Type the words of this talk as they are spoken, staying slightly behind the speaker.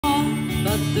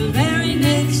but the very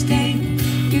next day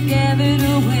you gave it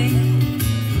away.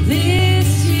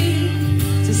 This year,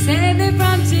 to save me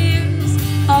from tears,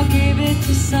 I'll give it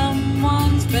to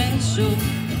someone special.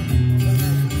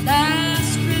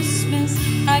 Last Christmas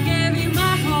I gave you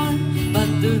my heart, but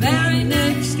the very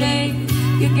next day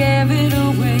you gave it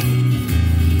away.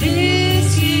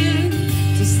 This year,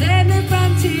 to save me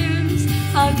from tears,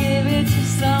 I'll give it to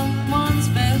someone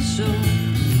special.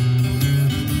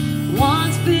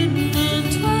 Once bitten and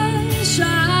twice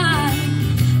shy,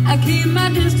 I keep my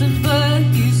distance, but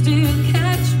you still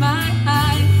catch my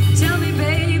eye. Tell me,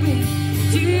 baby,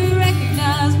 do you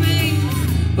recognize me?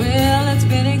 Well, it's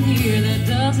been a year, that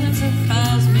doesn't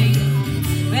surprise me.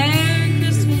 Merry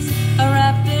Christmas, I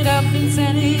wrapped it up and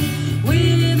sent it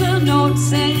with a note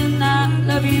saying I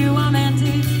love you, I meant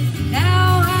it.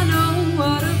 Now I know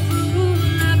what a fool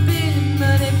I've been,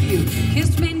 but if you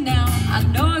kissed me now, I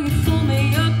know you'd fool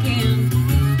me again.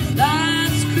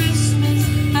 Last Christmas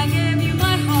I gave you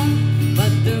my heart,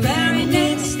 but the very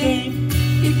next day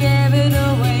you gave it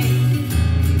away.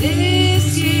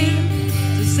 This year,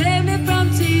 to save me from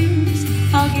tears,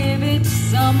 I'll give it to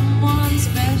someone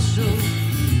special.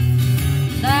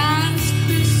 Last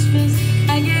Christmas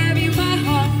I gave you my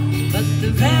heart, but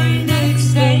the very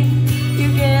next day you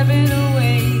gave it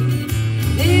away.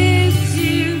 This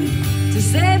year, to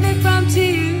save me from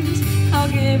tears,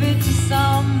 I'll give it to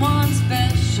someone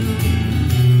special.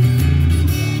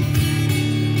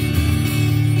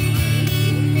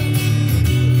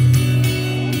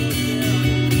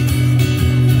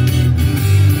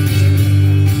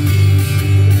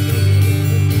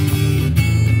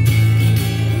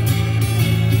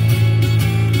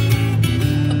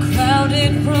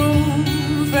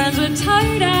 Room, friends with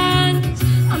tight eyes,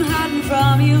 I'm hiding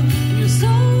from you and you're so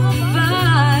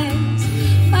wise.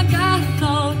 My God, I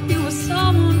thought you were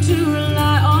someone to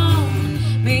rely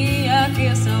on. Me, I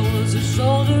guess I was a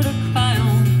shoulder to cry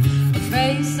on, a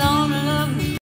face on